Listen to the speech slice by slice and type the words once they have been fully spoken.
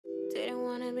Didn't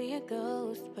want to be a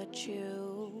ghost, but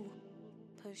you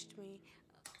pushed me.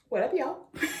 What up, y'all?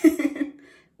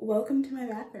 Welcome to my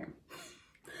bathroom.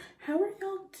 How are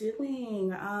y'all doing?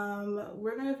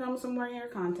 We're gonna film some more hair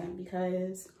content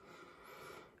because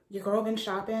your girl been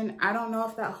shopping. I don't know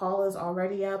if that haul is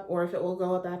already up or if it will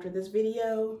go up after this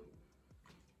video.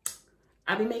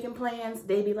 I be making plans,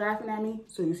 they be laughing at me,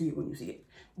 so you see it when you see it.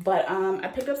 But I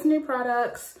picked up some new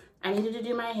products. I needed to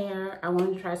do my hair. I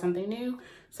wanted to try something new.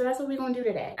 So that's what we're gonna do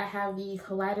today. I have the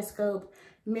Kaleidoscope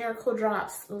Miracle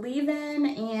Drops leave-in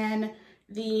and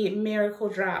the Miracle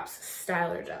Drops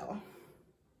Styler Gel.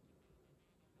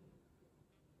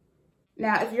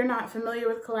 Now, if you're not familiar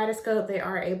with Kaleidoscope, they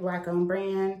are a Black-owned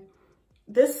brand.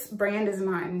 This brand is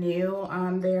not new.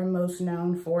 They are most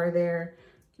known for their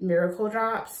Miracle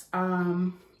Drops,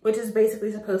 which is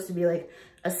basically supposed to be like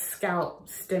a scalp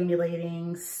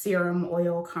stimulating serum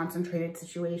oil concentrated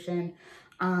situation.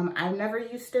 I've never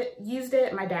used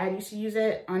it. My dad used to use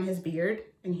it on his beard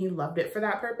and he loved it for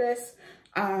that purpose.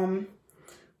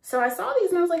 So I saw these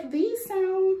and I was like, these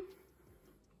sound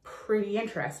pretty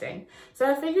interesting.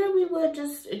 So I figured we would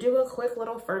just do a quick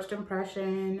little first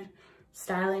impression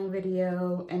styling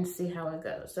video and see how it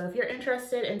goes. So if you're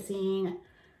interested in seeing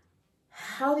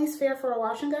how these fare for a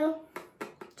wash and go,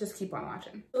 just keep on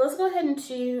watching. So let's go ahead and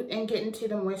get into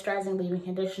the moisturizing leave-in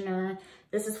conditioner.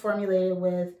 This is formulated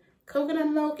with coconut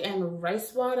milk and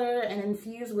rice water and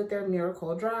infused with their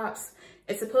Miracle Drops.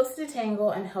 It's supposed to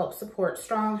detangle and help support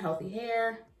strong, healthy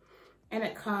hair. And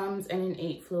it comes in an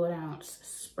 8 fluid ounce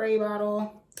spray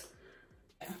bottle.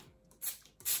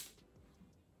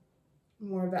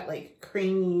 More of that like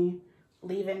creamy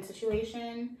leave-in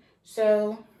situation.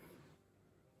 So,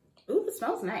 ooh, it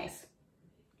smells nice.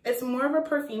 It's more of a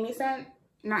perfumey scent,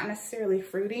 not necessarily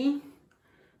fruity.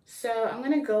 So I'm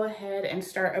gonna go ahead and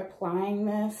start applying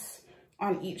this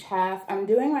on each half. I'm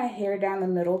doing my hair down the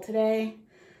middle today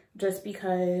just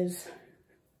because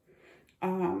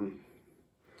I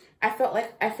feel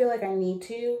like I need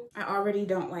to. I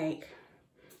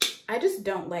just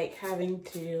don't like having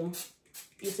to,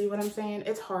 you see what I'm saying?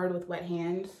 It's hard with wet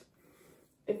hands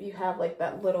if you have like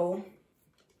that little,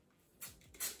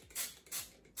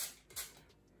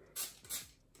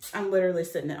 I'm literally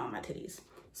sitting it on my titties.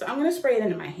 So I'm gonna spray it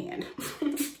into my hand.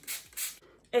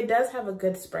 It does have a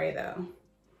good spray though.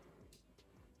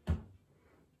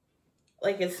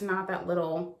 Like it's not that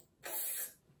little,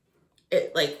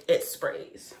 it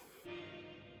sprays.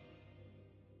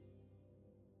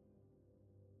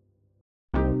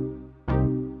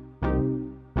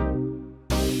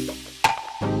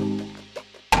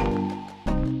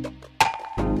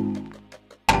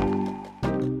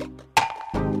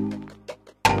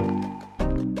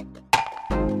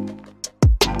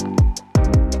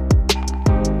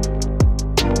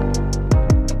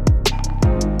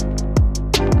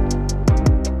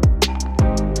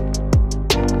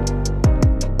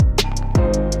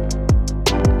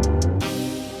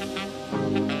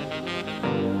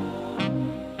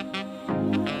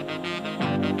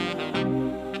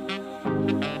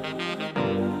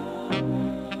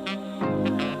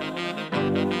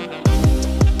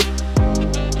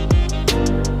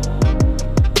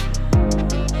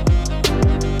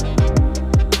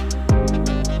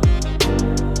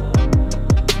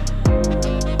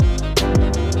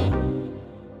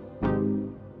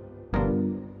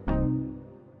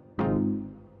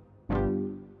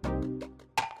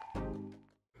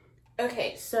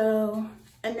 Okay, so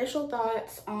initial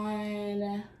thoughts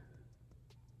on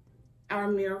our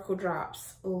Miracle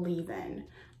Drops leave-in.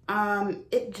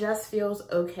 It just feels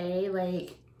okay.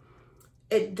 Like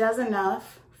it does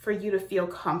enough for you to feel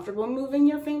comfortable moving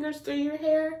your fingers through your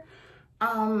hair.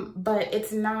 But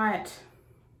it's not,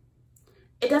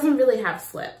 it doesn't really have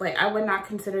slip. Like I would not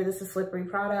consider this a slippery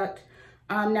product.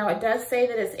 Now it does say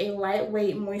that it's a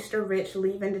lightweight, moisture-rich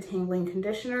leave-in detangling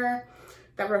conditioner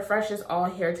that refreshes all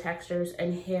hair textures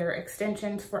and hair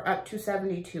extensions for up to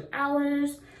 72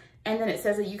 hours. And then it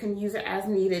says that you can use it as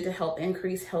needed to help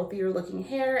increase healthier looking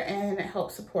hair and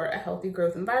help support a healthy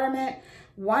growth environment.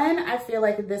 One, I feel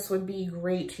like this would be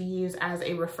great to use as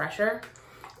a refresher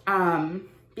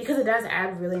because it does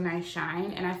add really nice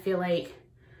shine. And I feel like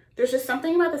there's just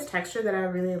something about this texture that I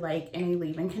really like in a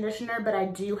leave-in conditioner, but I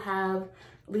do have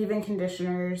leave-in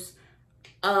conditioners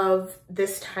of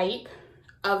this type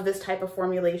of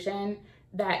formulation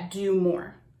that do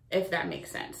more, if that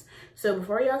makes sense. So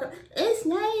before y'all go, it's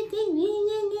not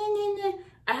anything,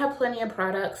 I have plenty of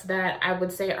products that I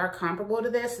would say are comparable to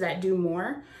this that do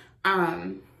more.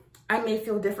 I may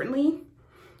feel differently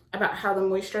about how the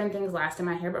moisture and things last in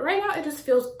my hair, but right now it just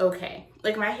feels okay.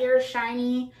 Like my hair is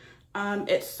shiny.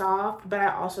 It's soft, but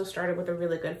I also started with a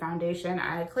really good foundation.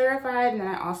 I clarified and then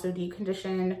I also deep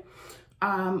conditioned.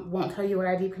 Won't tell you what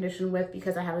I deep conditioned with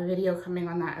because I have a video coming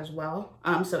on that as well.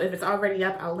 So if it's already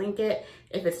up, I'll link it.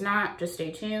 If it's not, just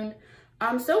stay tuned.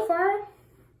 So far,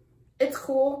 it's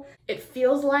cool. It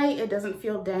feels light. It doesn't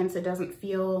feel dense. It doesn't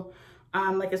feel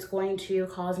like it's going to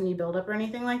cause any buildup or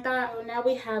anything like that. So now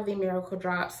we have the Miracle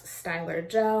Drops Styler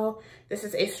Gel. This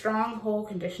is a strong hold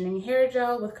conditioning hair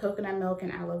gel with coconut milk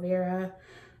and aloe vera.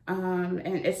 And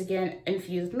it's again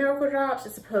infused Miracle Drops.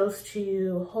 It's supposed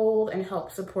to hold and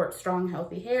help support strong,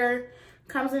 healthy hair.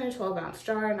 Comes in a 12-ounce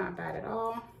jar, not bad at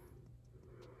all.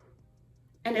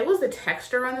 And it was the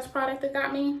texture on this product that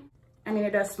got me. I mean,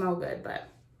 it does smell good, but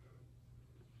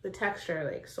the texture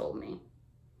like sold me.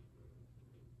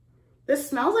 This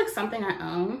smells like something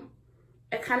I own.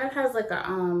 It kind of has like a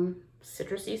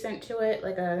citrusy scent to it,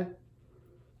 like a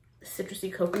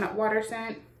citrusy coconut water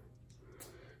scent.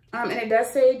 And it does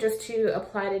say just to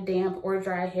apply to damp or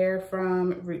dry hair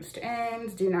from roots to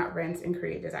ends. Do not rinse and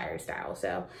create desired style.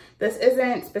 So this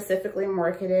isn't specifically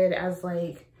marketed as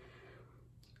like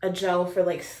a gel for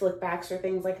like slick backs or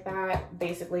things like that.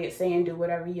 Basically, it's saying do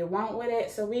whatever you want with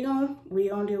it. So we gonna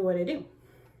do what it do.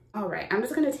 All right, I'm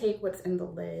just gonna take what's in the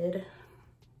lid.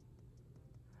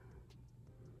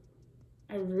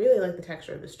 I really like the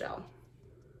texture of this gel.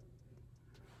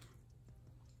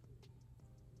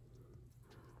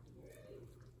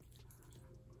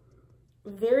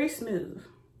 Very smooth,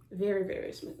 very,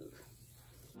 very smooth.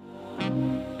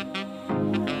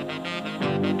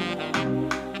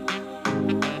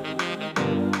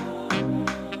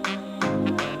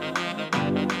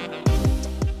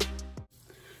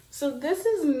 So this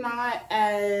is not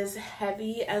as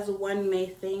heavy as one may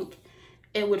think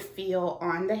it would feel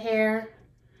on the hair.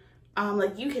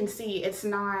 Like you can see, it's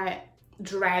not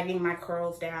dragging my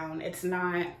curls down. It's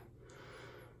not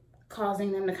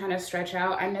causing them to kind of stretch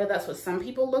out. I know that's what some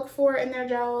people look for in their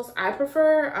gels. I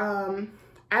prefer,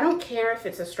 I don't care if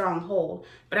it's a strong hold,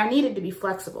 but I need it to be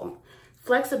flexible.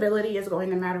 Flexibility is going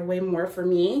to matter way more for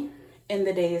me in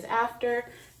the days after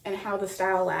and how the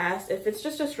style lasts. If it's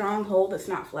just a strong hold that's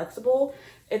not flexible,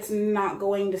 it's not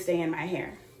going to stay in my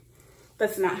hair.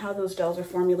 That's not how those gels are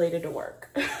formulated to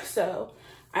work. So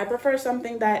I prefer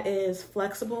something that is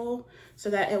flexible so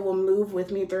that it will move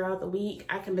with me throughout the week.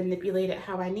 I can manipulate it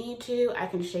how I need to. I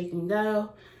can shake and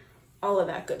go, all of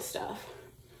that good stuff.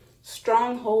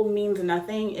 Strong hold means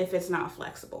nothing if it's not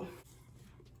flexible.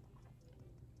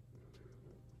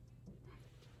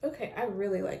 Okay, I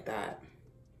really like that.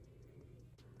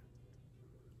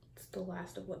 It's the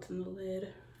last of what's in the lid.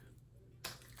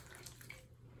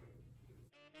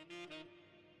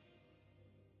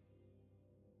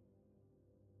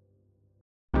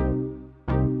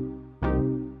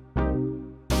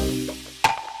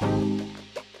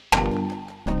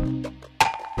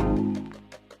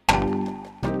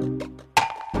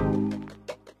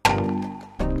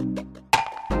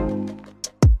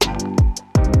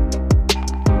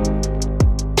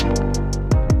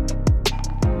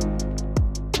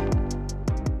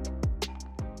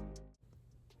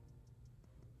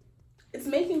 It's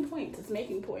making points, it's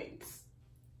making points.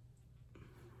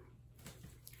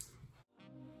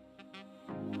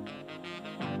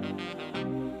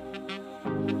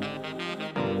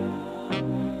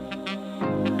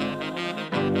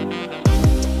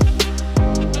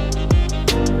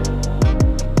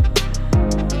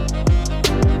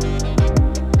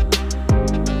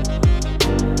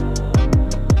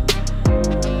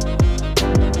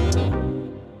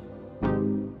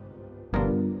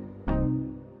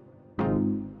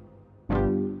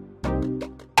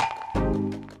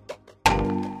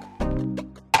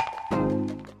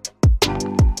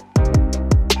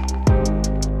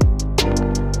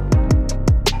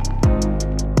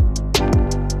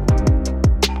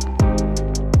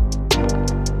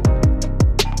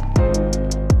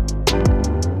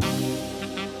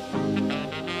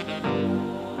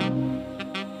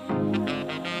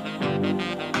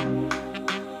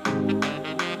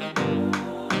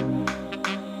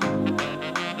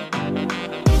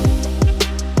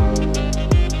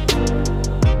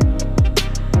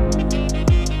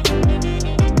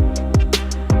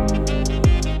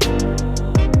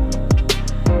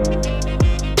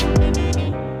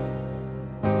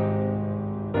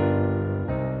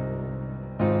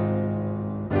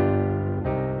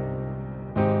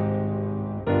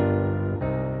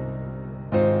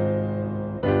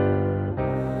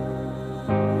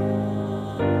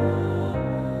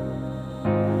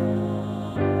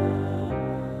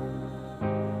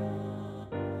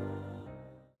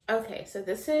 Okay, so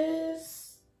this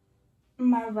is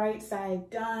my right side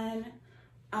done.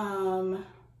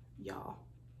 y'all.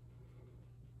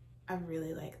 I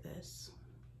really like this.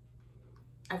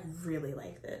 I really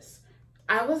like this.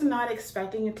 I was not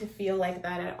expecting it to feel like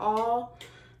that at all.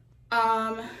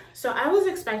 So I was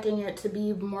expecting it to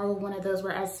be more one of those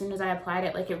where as soon as I applied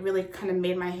it, like it really kind of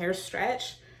made my hair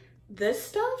stretch. This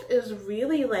stuff is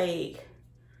really like,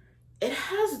 it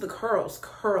has the curls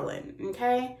curling,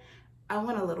 okay? I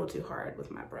went a little too hard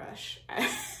with my brush.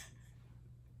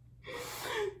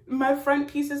 My front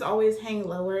pieces always hang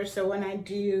lower, so when I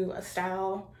do a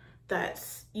style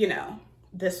that's, you know,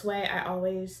 this way, I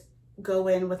always go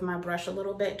in with my brush a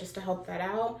little bit just to help that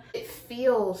out. It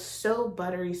feels so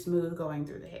buttery smooth going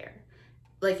through the hair.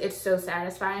 Like, it's so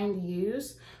satisfying to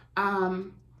use.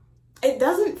 It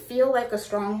doesn't feel like a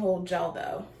stronghold gel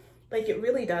though. Like, it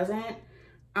really doesn't.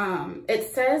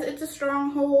 It says it's a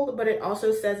stronghold, but it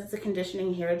also says it's a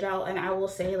conditioning hair gel. And I will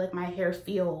say, like, my hair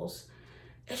feels,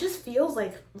 it just feels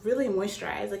like really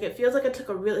moisturized. Like, it feels like I took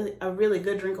a really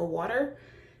good drink of water,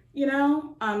 you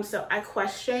know? So I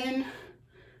question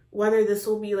whether this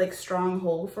will be like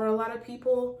stronghold for a lot of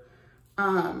people.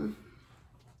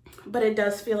 But it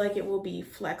does feel like it will be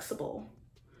flexible,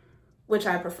 which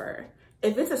I prefer.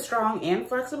 If it's a strong and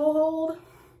flexible hold,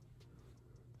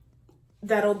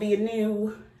 that'll be a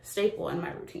new staple in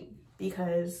my routine,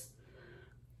 because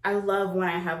I love when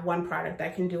I have one product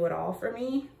that can do it all for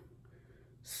me.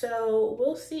 So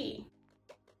we'll see.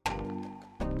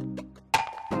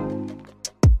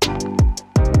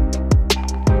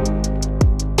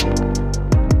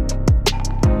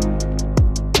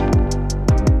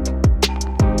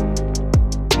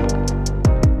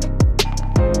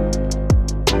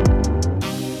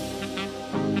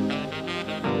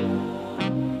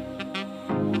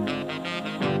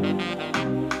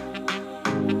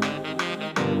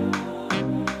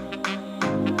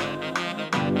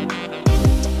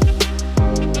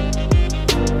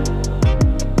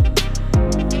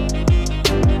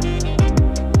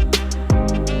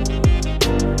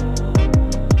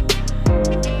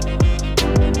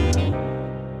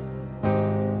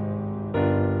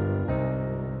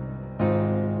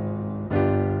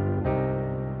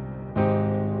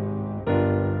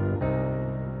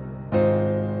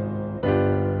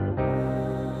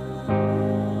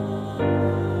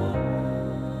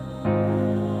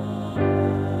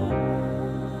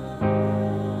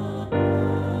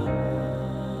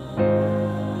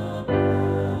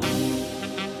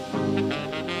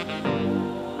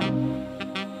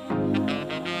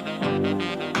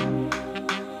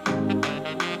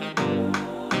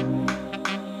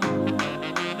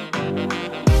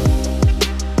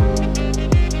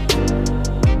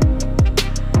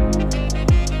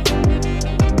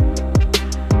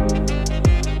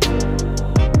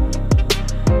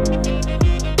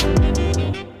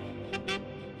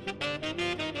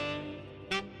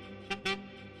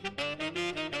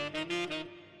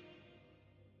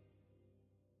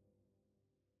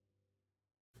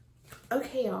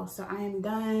 Okay, y'all, so I am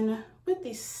done with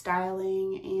the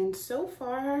styling, and so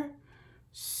far,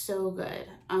 so good.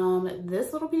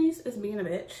 This little piece is being a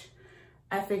bitch.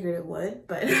 I figured it would,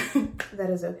 but that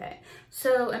is okay.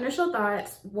 So initial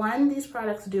thoughts, one, these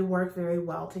products do work very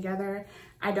well together.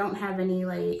 I don't have any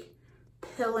like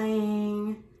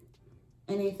pilling,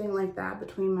 anything like that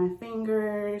between my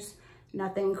fingers,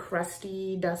 nothing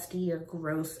crusty, dusty, or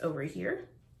gross over here.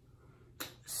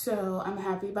 So I'm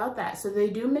happy about that. So they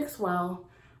do mix well,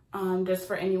 just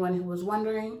for anyone who was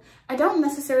wondering. I don't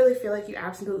necessarily feel like you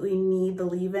absolutely need the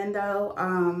leave-in though.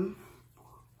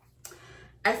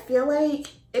 I feel like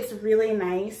it's really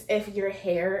nice if your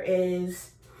hair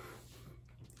is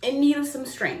in need of some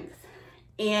strength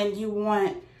and you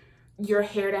want your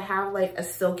hair to have like a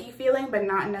silky feeling, but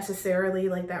not necessarily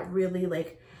like that really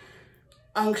like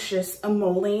unctuous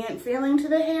emollient feeling to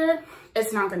the hair.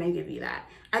 It's not going to give you that.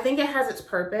 I think it has its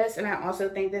purpose, and I also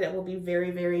think that it will be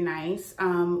very, very nice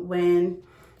when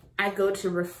I go to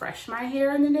refresh my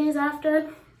hair in the days after.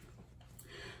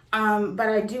 But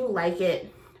I do like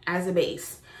it as a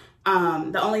base.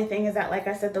 The only thing is that, like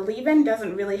I said, the leave-in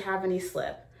doesn't really have any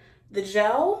slip. The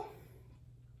gel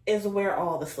is where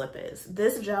all the slip is.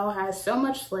 This gel has so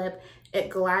much slip, it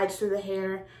glides through the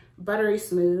hair, buttery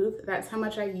smooth. That's how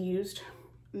much I used,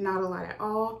 not a lot at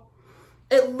all.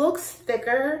 It looks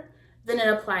thicker than it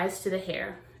applies to the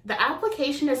hair. The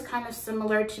application is kind of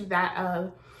similar to that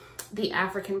of the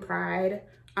African Pride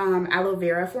aloe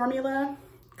vera formula,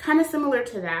 kind of similar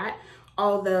to that,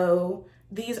 although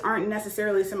these aren't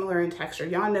necessarily similar in texture.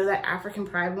 Y'all know that African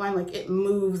Pride one, like it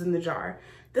moves in the jar.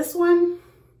 This one,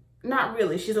 not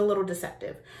really, she's a little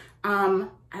deceptive.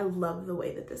 I love the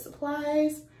way that this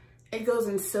applies. It goes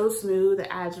in so smooth, it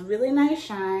adds really nice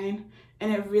shine,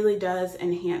 and it really does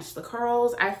enhance the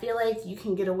curls. I feel like you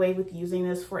can get away with using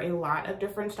this for a lot of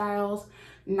different styles,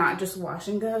 not just wash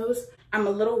and goes. I'm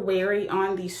a little wary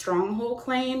on the stronghold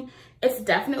claim. It's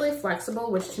definitely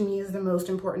flexible, which to me is the most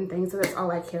important thing, so that's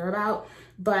all I care about.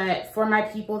 But for my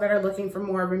people that are looking for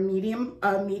more of a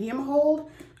medium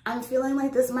hold, I'm feeling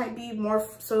like this might be more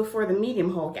so for the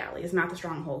medium hold galleys, not the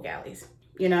stronghold galleys,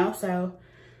 you know? So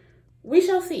we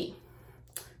shall see.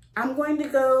 I'm going to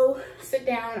go sit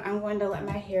down. I'm going to let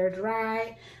my hair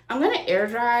dry. I'm going to air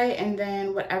dry, and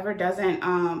then whatever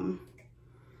doesn't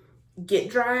get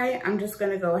dry, I'm just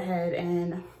going to go ahead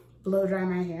and blow dry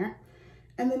my hair.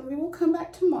 And then we will come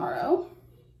back tomorrow.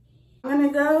 I'm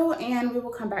going to go and we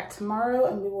will come back tomorrow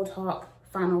and we will talk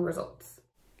final results.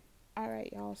 All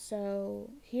right, y'all. So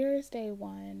here's day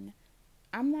 1.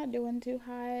 I'm not doing too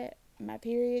hot. My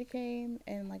period came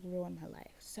and like ruined my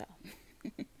life. So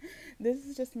this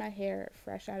is just my hair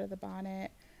fresh out of the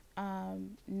bonnet.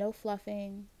 No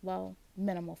fluffing. Well,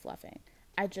 minimal fluffing.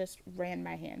 I just ran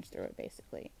my hands through it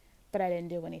basically, but I didn't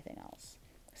do anything else.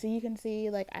 So you can see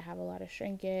like I have a lot of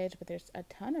shrinkage, but there's a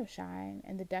ton of shine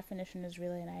and the definition is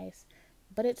really nice,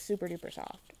 but it's super duper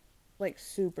soft, like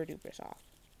super duper soft.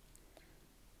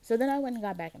 So then I went and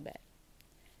got back in bed,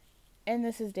 and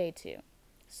this is day 2.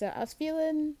 So I was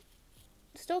feeling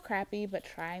still crappy, but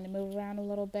trying to move around a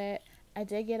little bit. I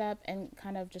did get up and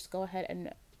kind of just go ahead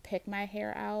and pick my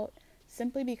hair out,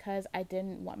 simply because I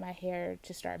didn't want my hair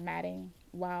to start matting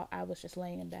while I was just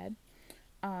laying in bed.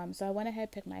 So I went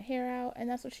ahead, picked my hair out, and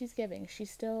that's what she's giving. She's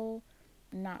still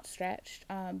not stretched,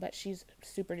 but she's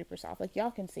super duper soft. Like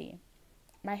y'all can see,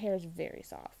 my hair is very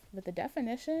soft, but the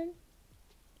definition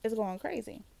is going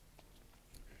crazy.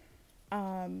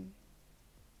 I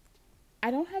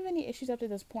don't have any issues up to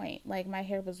this point. Like my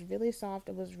hair was really soft,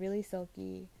 it was really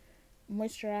silky,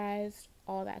 moisturized,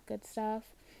 all that good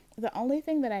stuff. The only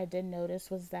thing that I did notice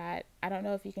was that, I don't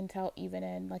know if you can tell, even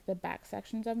in like the back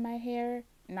sections of my hair,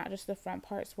 not just the front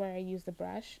parts where I use the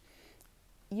brush,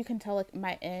 you can tell like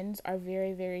my ends are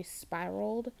very, very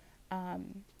spiraled,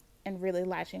 and really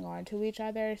latching on to each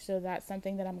other. So that's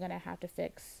something that I'm going to have to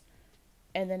fix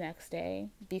in the next day,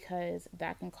 because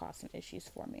that can cause some issues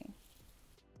for me.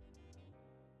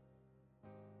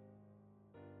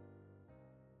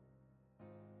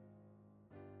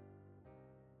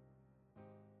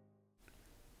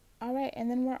 All right, and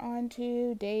then we're on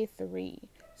to day 3.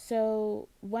 So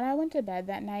when I went to bed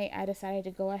that night, I decided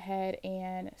to go ahead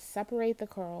and separate the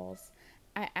curls.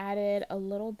 I added a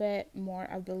little bit more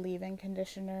of the leave-in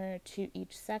conditioner to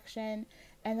each section,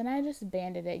 and then I just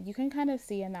banded it. You can kind of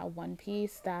see in that one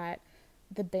piece that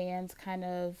the bands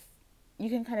you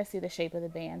can kind of see the shape of the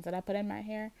bands that I put in my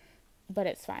hair, but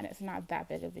it's fine. It's not that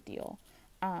big of a deal.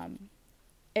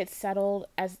 It settled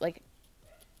as like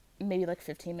maybe like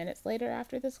 15 minutes later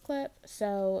after this clip,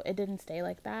 so it didn't stay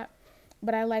like that.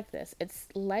 But I like this. It's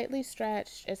lightly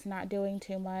stretched. It's not doing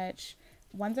too much.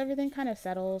 Once everything kind of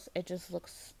settles, it just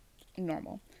looks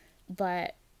normal.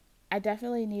 But I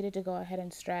definitely needed to go ahead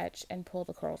and stretch and pull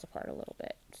the curls apart a little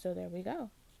bit. So there we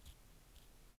go.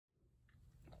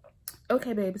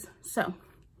 Okay, babes. So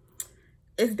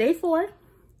it's day 4, and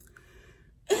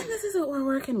this is what we're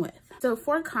working with. So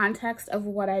for context of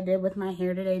what I did with my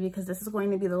hair today, because this is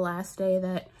going to be the last day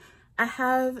that I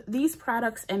have these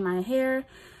products in my hair.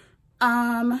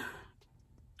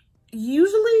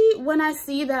 Usually when I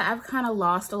see that I've kind of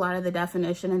lost a lot of the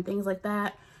definition and things like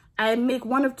that, I make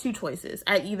one of 2 choices.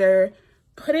 I either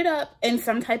put it up in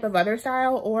some type of other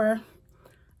style, or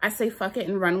I say fuck it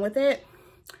and run with it.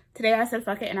 Today I said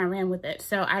fuck it and I ran with it.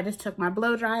 So I just took my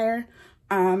blow dryer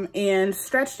and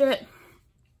stretched it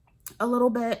a little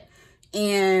bit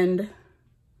and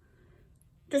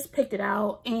just picked it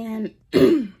out and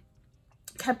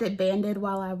kept it banded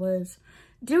while I was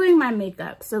doing my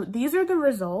makeup. So these are the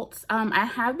results. I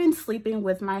have been sleeping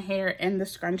with my hair in the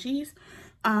scrunchies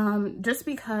just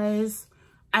because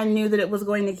I knew that it was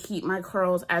going to keep my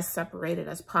curls as separated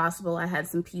as possible. I had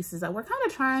some pieces that were kind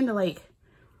of trying to like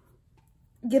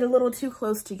get a little too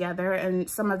close together, and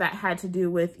some of that had to do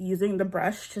with using the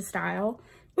brush to style,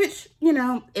 which, you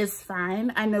know, is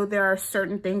fine. I know there are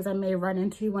certain things I may run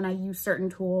into when I use certain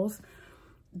tools.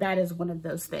 That is one of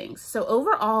those things. So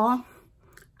overall,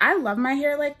 I love my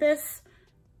hair like this.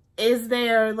 Is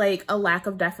there like a lack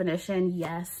of definition?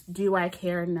 Yes. Do I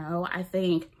care? No. I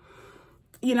think,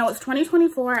 you know, it's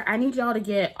 2024. I need y'all to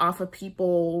get off of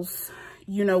people's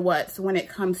you-know-whats when it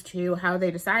comes to how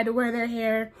they decide to wear their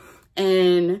hair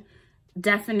and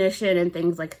definition and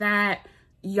things like that.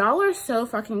 Y'all are so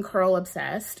fucking curl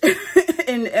obsessed.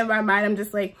 And in my mind, I'm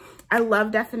just like, I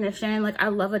love definition. Like, I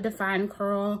love a defined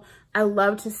curl. I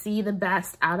love to see the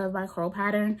best out of my curl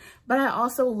pattern, but I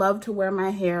also love to wear my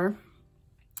hair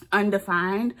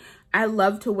undefined. I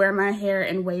love to wear my hair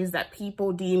in ways that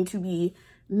people deem to be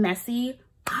messy.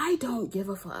 I don't give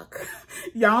a fuck.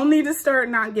 Y'all need to start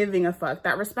not giving a fuck.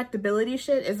 That respectability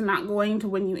shit is not going to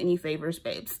win you any favors,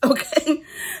 babes, okay?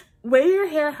 Wear your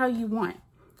hair how you want.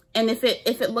 And if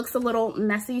it looks a little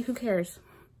messy, who cares?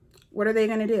 What are they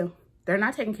gonna do? They're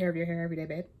not taking care of your hair every day,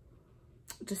 babe.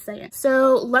 Just saying.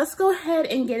 So let's go ahead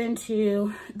and get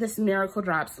into this Miracle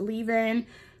Drops leave-in,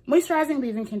 moisturizing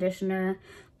leave-in conditioner.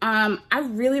 I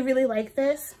really, really like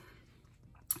this.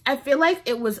 I feel like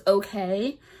it was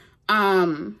okay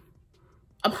upon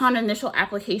initial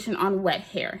application on wet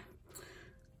hair.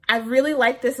 I really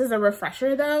like this as a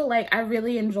refresher though. Like, I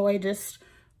really enjoy just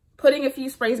putting a few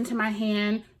sprays into my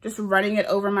hand, just running it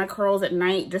over my curls at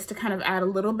night just to kind of add a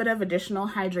little bit of additional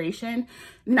hydration.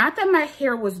 Not that my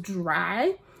hair was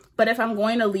dry, but if I'm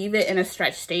going to leave it in a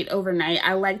stretched state overnight,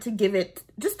 I like to give it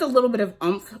just a little bit of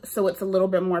oomph so it's a little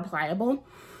bit more pliable.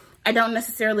 I don't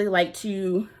necessarily like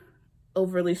to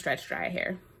overly stretch dry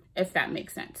hair, if that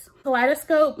makes sense.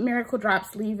 Kaleidoscope Miracle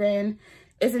Drops leave-in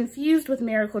is infused with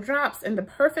Miracle Drops and the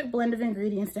perfect blend of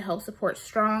ingredients to help support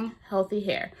strong, healthy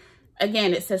hair.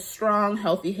 Again, it says strong,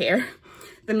 healthy hair.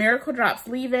 The Miracle Drops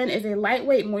leave-in is a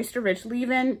lightweight, moisture-rich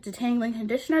leave-in detangling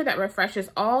conditioner that refreshes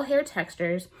all hair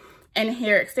textures and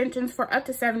hair extensions for up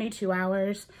to 72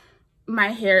 hours. My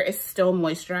hair is still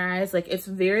moisturized. Like, it's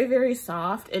very, very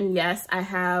soft. And yes, I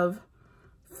have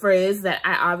frizz that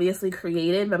I obviously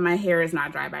created, but my hair is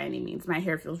not dry by any means. My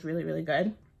hair feels really, really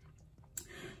good.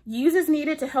 Use as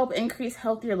needed to help increase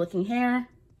healthier looking hair.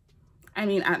 I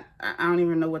mean, I don't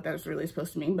even know what that's really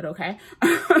supposed to mean, but okay.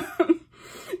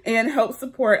 And help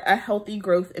support a healthy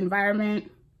growth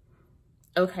environment.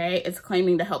 Okay, it's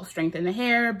claiming to help strengthen the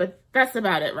hair, but that's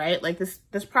about it, right? Like,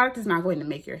 this product is not going to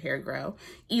make your hair grow.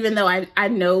 Even though I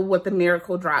know what the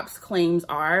Miracle Drops claims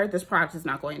are, this product is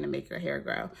not going to make your hair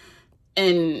grow.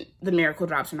 And the Miracle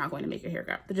Drops are not going to make your hair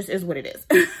grow. It just is what it is.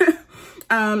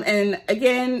 And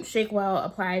again, shake well,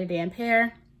 apply to damp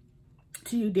hair,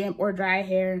 to damp or dry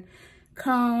hair.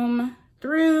 Comb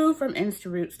through from ends to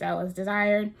root style as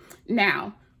desired.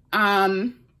 Now,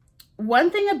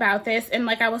 one thing about this, and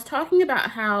like I was talking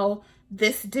about how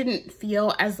this didn't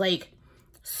feel as like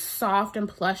soft and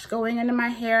plush going into my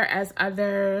hair as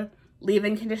other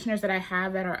leave-in conditioners that I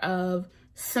have that are of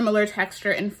similar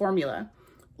texture and formula.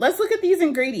 Let's look at these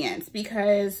ingredients,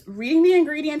 because reading the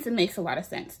ingredients, it makes a lot of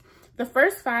sense. The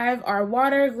first 5 are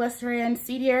water, glycerin,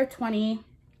 CDR20,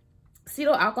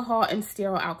 cetyl alcohol, and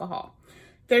stearyl alcohol.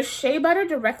 There's shea butter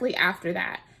directly after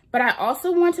that. But I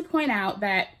also want to point out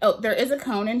that, oh, there is a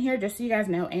cone in here, just so you guys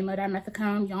know,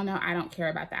 amodimethicone. Y'all know I don't care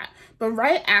about that. But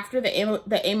right after the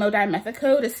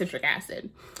amodimethicone is citric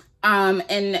acid.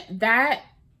 And that,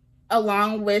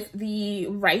 along with the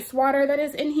rice water that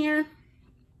is in here,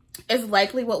 is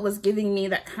likely what was giving me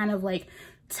that kind of like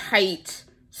tight,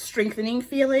 strengthening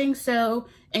feeling. So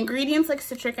ingredients like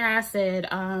citric acid,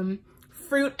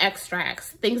 fruit extracts,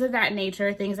 things of that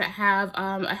nature, things that have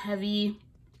a heavy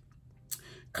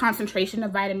concentration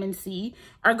of vitamin C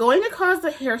are going to cause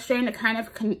the hair strand to kind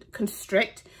of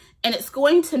constrict, and it's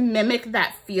going to mimic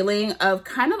that feeling of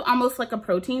kind of almost like a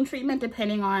protein treatment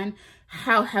depending on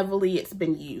how heavily it's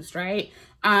been used, right?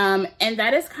 And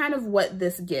that is kind of what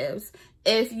this gives.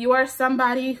 If you are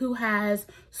somebody who has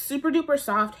super duper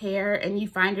soft hair and you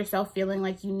find yourself feeling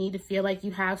like you need to feel like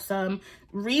you have some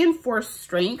reinforced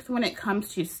strength when it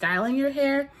comes to styling your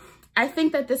hair, I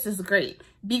think that this is great.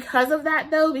 Because of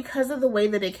that though, because of the way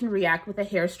that it can react with a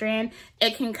hair strand,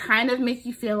 it can kind of make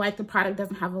you feel like the product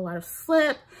doesn't have a lot of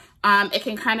slip. It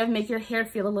can kind of make your hair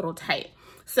feel a little tight.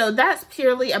 So that's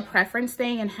purely a preference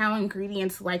thing and how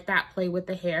ingredients like that play with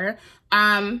the hair.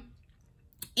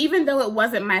 Even though it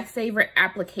wasn't my favorite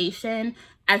application,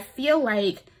 I feel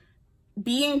like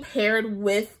being paired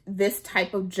with this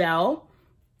type of gel,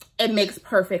 it makes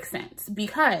perfect sense.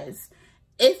 Because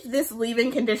if this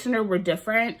leave-in conditioner were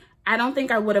different, I don't think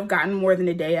I would have gotten more than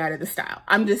a day out of the style.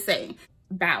 I'm just saying,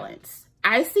 balance.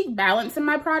 I seek balance in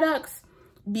my products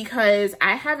because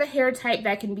I have a hair type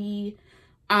that can be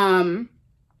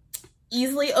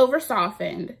easily over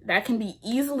softened, that can be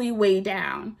easily weighed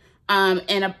down,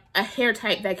 and a hair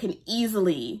type that can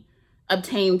easily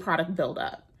obtain product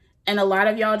buildup. And a lot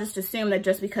of y'all just assume that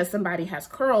just because somebody has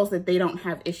curls that they don't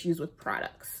have issues with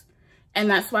products. And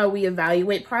that's why we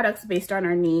evaluate products based on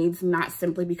our needs, not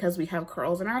simply because we have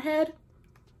curls in our head.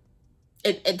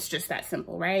 It's just that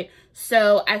simple, right?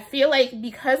 So I feel like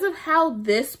because of how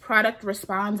this product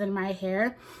responds in my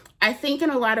hair, I think in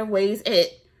a lot of ways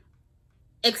it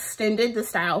extended the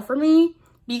style for me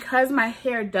because my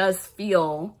hair does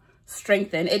feel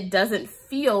strengthened. It doesn't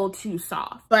feel too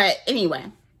soft. But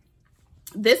anyway,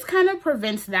 this kind of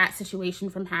prevents that situation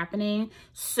from happening.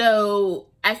 So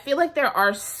I feel like there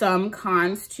are some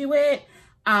cons to it,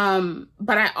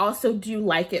 but I also do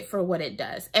like it for what it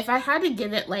does. If I had to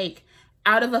give it like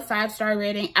out of a 5-star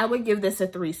rating, I would give this a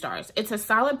 3 stars. It's a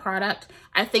solid product.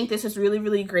 I think this is really,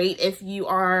 really great if you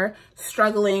are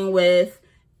struggling with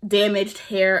damaged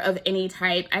hair of any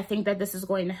type. I think that this is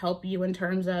going to help you in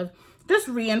terms of just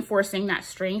reinforcing that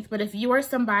strength. But if you are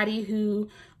somebody who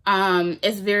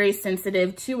is very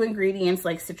sensitive to ingredients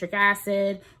like citric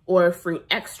acid or fruit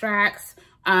extracts,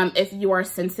 if you are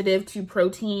sensitive to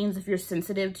proteins, if you're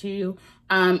sensitive to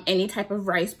any type of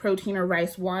rice protein or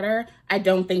rice water, I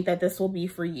don't think that this will be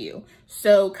for you.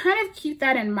 So kind of keep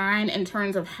that in mind in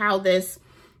terms of how this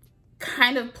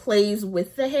kind of plays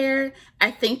with the hair.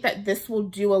 I think that this will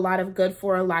do a lot of good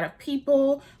for a lot of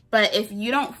people, but if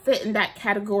you don't fit in that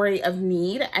category of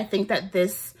need, I think that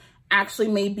this actually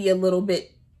may be a little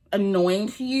bit annoying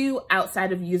to you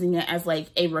outside of using it as like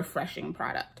a refreshing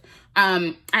product.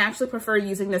 I actually prefer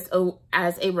using this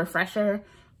as a refresher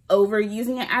over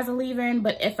using it as a leave-in,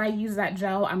 but if I use that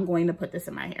gel, I'm going to put this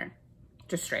in my hair,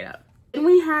 just straight up. Then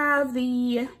we have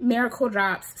the Miracle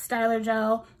Drops Styler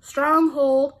Gel Strong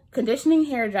Hold Conditioning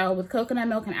Hair Gel with coconut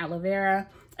milk and aloe vera.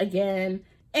 Again,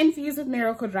 infused with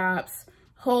Miracle Drops,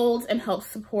 holds and helps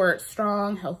support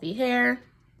strong, healthy hair.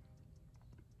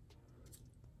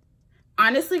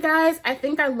 Honestly, guys, I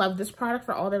think I love this product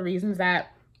for all the reasons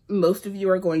that most of you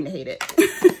are going to hate it.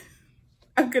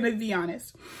 I'm gonna be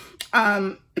honest.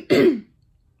 I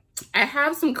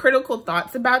have some critical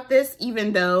thoughts about this,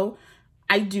 even though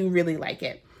I do really like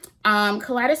it.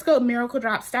 Kaleidoscope Miracle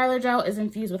Drops Styler Gel is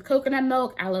infused with coconut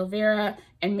milk, aloe vera,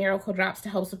 and Miracle Drops to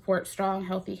help support strong,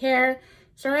 healthy hair.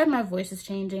 Sorry, my voice is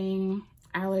changing.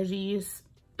 Allergies.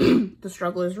 The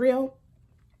struggle is real.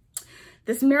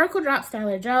 This Miracle Drop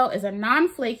Styler Gel is a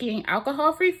non-flaking,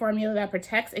 alcohol-free formula that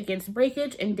protects against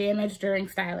breakage and damage during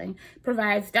styling,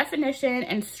 provides definition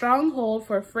and strong hold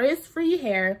for frizz-free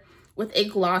hair with a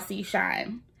glossy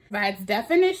shine. Provides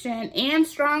definition and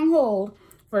strong hold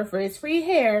for frizz-free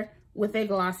hair with a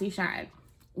glossy shine.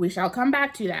 We shall come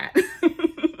back to that.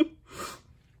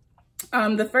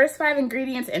 The first 5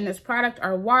 ingredients in this product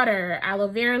are water, aloe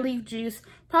vera leaf juice,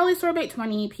 polysorbate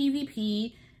 20,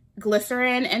 PVP,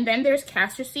 glycerin, and then there's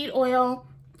castor seed oil,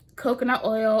 coconut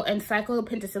oil, and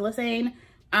cyclopentasilicane,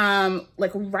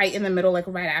 like right in the middle, like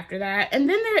right after that. And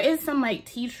then there is some like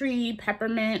tea tree,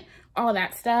 peppermint, all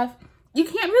that stuff. You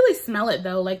can't really smell it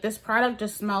though. Like this product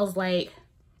just smells like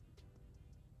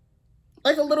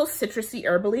a little citrusy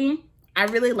herbally. I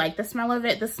really like the smell of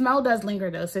it. The smell does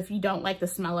linger though. So if you don't like the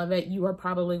smell of it, you are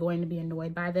probably going to be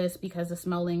annoyed by this because the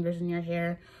smell lingers in your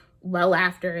hair well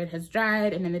after it has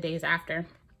dried and in the days after.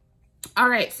 All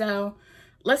right, so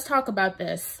let's talk about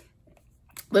this.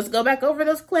 Let's go back over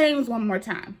those claims one more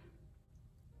time.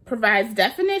 Provides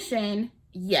definition,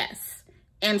 yes.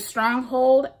 And strong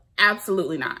hold,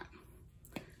 absolutely not.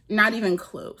 Not even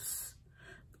close.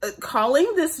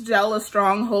 Calling this gel a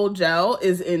strong hold gel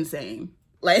is insane.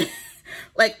 Like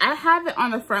I have it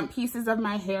on the front pieces of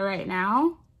my hair right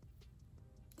now.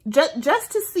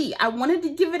 Just to see. I wanted to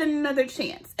give it another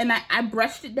chance. And I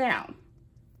brushed it down.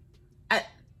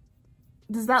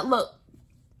 Does that look?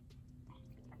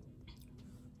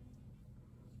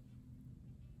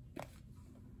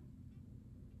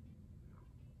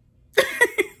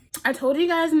 I told you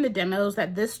guys in the demos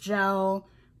that this gel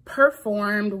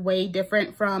performed way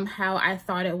different from how I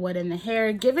thought it would in the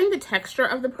hair. Given the texture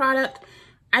of the product,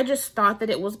 I just thought that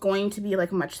it was going to be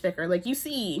like much thicker. Like you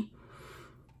see,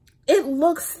 it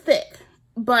looks thick,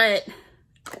 but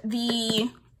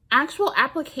the actual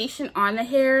application on the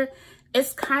hair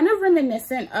is kind of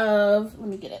reminiscent of, let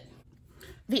me get it.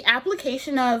 The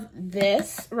application of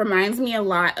this reminds me a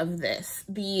lot of this,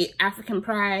 the African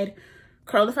Pride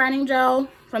Curl Defining Gel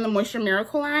from the Moisture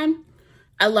Miracle line.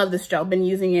 I love this gel, been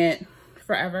using it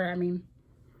forever. I mean,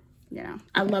 you know,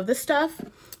 I love this stuff.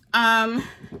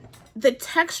 The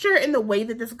texture and the way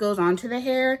that this goes onto the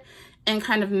hair and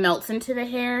kind of melts into the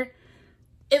hair,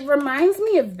 it reminds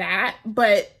me of that,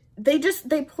 but they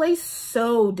play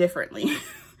so differently.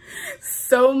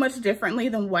 So much differently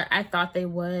than what I thought they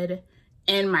would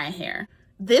in my hair.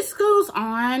 This goes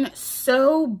on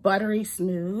so buttery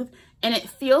smooth and it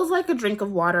feels like a drink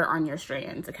of water on your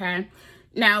strands, okay?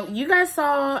 Now, you guys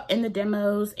saw in the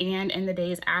demos and in the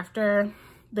days after,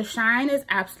 the shine is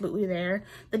absolutely there.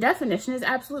 The definition is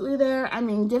absolutely there. I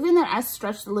mean, given that I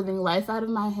stretched the living life out of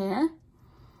my hair,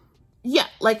 yeah,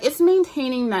 like it's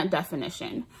maintaining that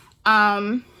definition.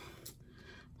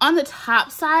 On the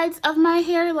top sides of my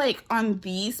hair, like on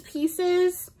these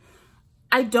pieces,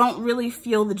 I don't really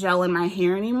feel the gel in my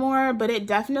hair anymore, but it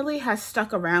definitely has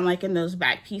stuck around, like in those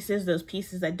back pieces, those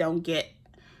pieces that don't get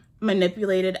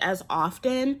manipulated as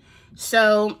often.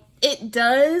 So it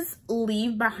does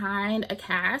leave behind a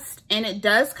cast, and it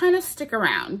does kind of stick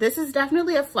around. This is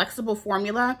definitely a flexible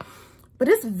formula, but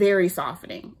it's very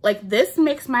softening. Like, this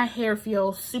makes my hair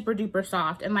feel super duper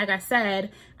soft. And like I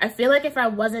said, I feel like if I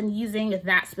wasn't using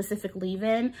that specific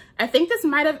leave-in, I think this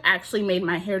might have actually made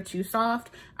my hair too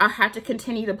soft. I'll have to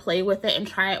continue to play with it and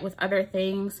try it with other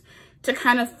things to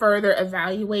kind of further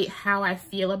evaluate how I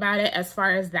feel about it as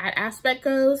far as that aspect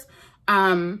goes.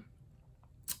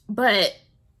 But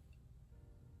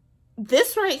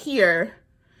this right here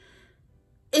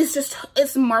is just,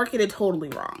 it's marketed totally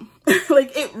wrong.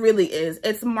 Like, it really is.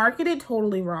 It's marketed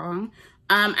totally wrong.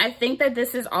 I think that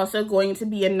this is also going to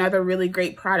be another really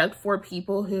great product for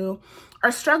people who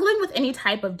are struggling with any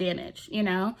type of damage, you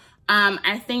know?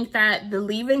 I think that the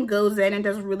leave-in goes in and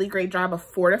does a really great job of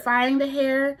fortifying the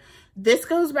hair. This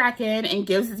goes back in and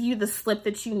gives you the slip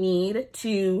that you need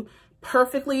to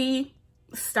perfectly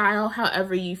style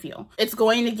however you feel. It's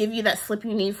going to give you that slip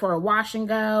you need for a wash and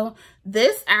go.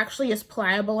 This actually is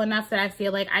pliable enough that I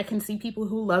feel like I can see people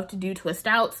who love to do twist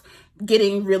outs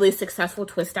getting really successful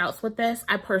twist outs with this.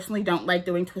 I personally don't like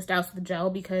doing twist outs with gel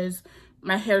because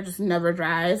my hair just never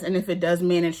dries, and if it does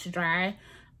manage to dry,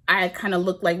 I kind of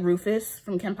look like Rufus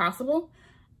from Kim Possible.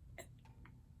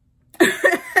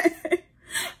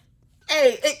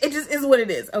 Hey, it just is what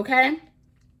it is, okay?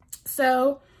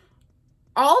 So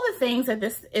all the things that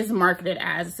this is marketed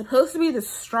as, it's supposed to be the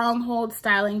stronghold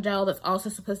styling gel that's also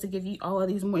supposed to give you all of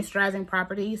these moisturizing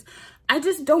properties. I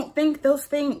just don't think those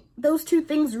two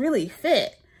things really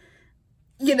fit.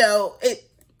 You know,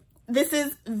 this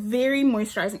is very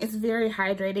moisturizing. It's very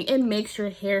hydrating. It makes your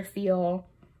hair feel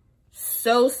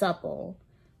so supple,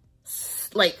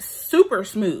 like super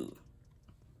smooth.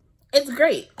 It's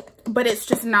great, but it's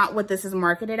just not what this is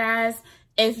marketed as.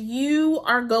 If you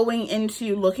are going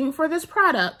into looking for this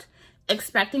product,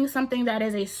 expecting something that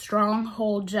is a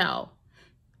stronghold gel,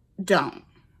 don't.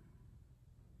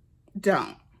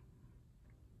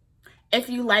 If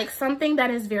you like something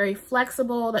that is very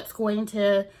flexible, that's going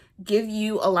to give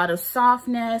you a lot of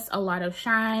softness, a lot of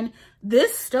shine,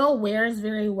 this still wears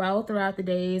very well throughout the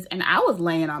days. And I was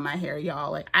laying on my hair,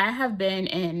 y'all. Like, I have been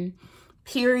in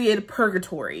period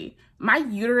purgatory. My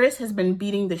uterus has been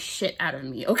beating the shit out of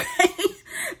me, okay?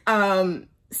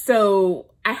 So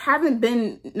I haven't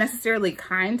been necessarily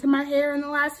kind to my hair in the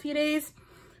last few days.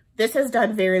 This has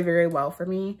done very, very well for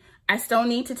me. I still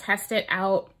need to test it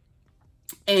out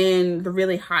in the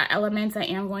really hot elements. I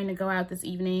am going to go out this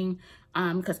evening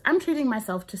because I'm treating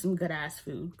myself to some good ass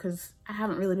food because I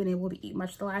haven't really been able to eat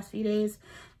much the last few days.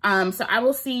 So I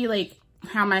will see like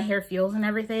how my hair feels and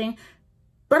everything.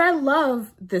 But I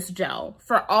love this gel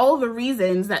for all the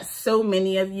reasons that so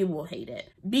many of you will hate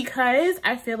it. Because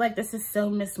I feel like this is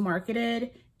so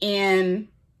mismarketed and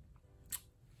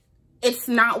it's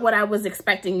not what I was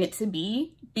expecting it to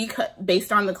be, because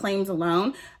based on the claims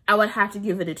alone, I would have to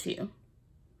give it a 2.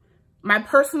 My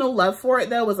personal love for it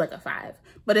though was like a 5.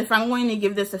 But if I'm going to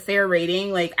give this a fair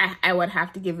rating, like I would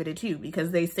have to give it a 2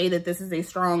 because they say that this is a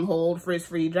stronghold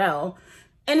frizz-free gel,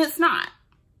 and it's not.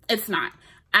 It's not.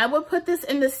 I would put this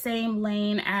in the same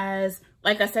lane as,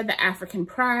 like I said, the African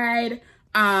Pride,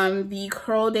 the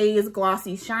Curl Days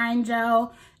Glossy Shine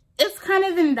Gel. It's kind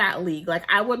of in that league. Like,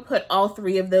 I would put all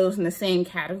 3 of those in the same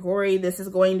category. This is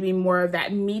going to be more of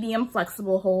that medium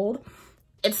flexible hold.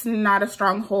 It's not a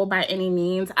strong hold by any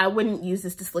means. I wouldn't use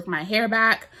this to slick my hair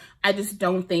back. I just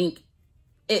don't think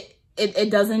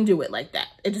it doesn't do it like that.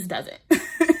 It just doesn't.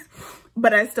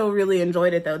 But I still really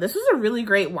enjoyed it though. This was a really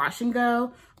great wash and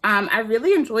go. I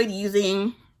really enjoyed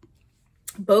using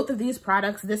both of these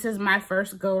products. This is my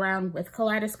first go around with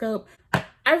Kaleidoscope.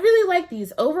 I really like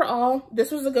these. Overall,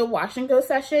 this was a good wash and go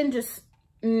session, just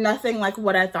nothing like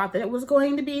what I thought that it was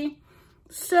going to be.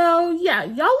 So yeah,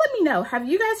 y'all let me know. Have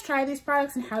you guys tried these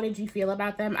products and how did you feel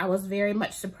about them? I was very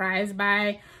much surprised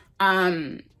by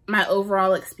my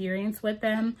overall experience with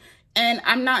them. And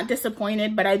I'm not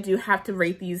disappointed, but I do have to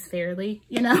rate these fairly,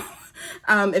 you know?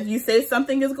 If you say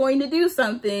something is going to do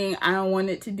something, I don't want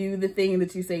it to do the thing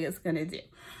that you say it's going to do.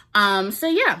 So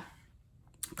yeah,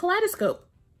 Kaleidoscope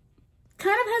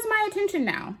kind of has my attention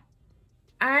now.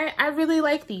 I really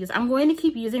like these. I'm going to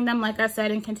keep using them, like I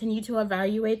said, and continue to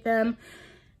evaluate them.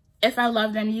 If I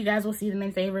love them, you guys will see them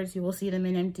in favorites. You will see them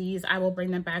in empties. I will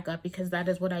bring them back up because that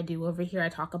is what I do over here. I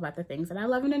talk about the things that I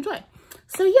love and enjoy.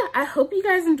 So yeah, I hope you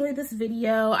guys enjoyed this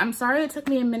video. I'm sorry it took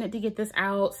me a minute to get this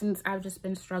out since I've just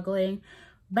been struggling.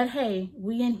 But hey,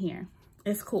 we in here.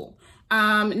 It's cool.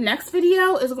 Next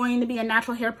video is going to be a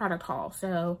natural hair product haul.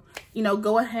 So, you know,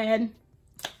 go ahead,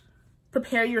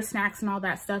 prepare your snacks and all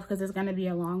that stuff because it's going to be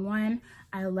a long one.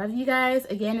 I love you guys.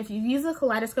 Again, if you've used the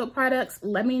Kaleidoscope products,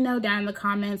 let me know down in the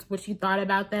comments what you thought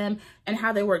about them and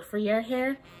how they work for your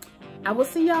hair. I will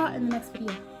see y'all in the next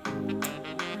video.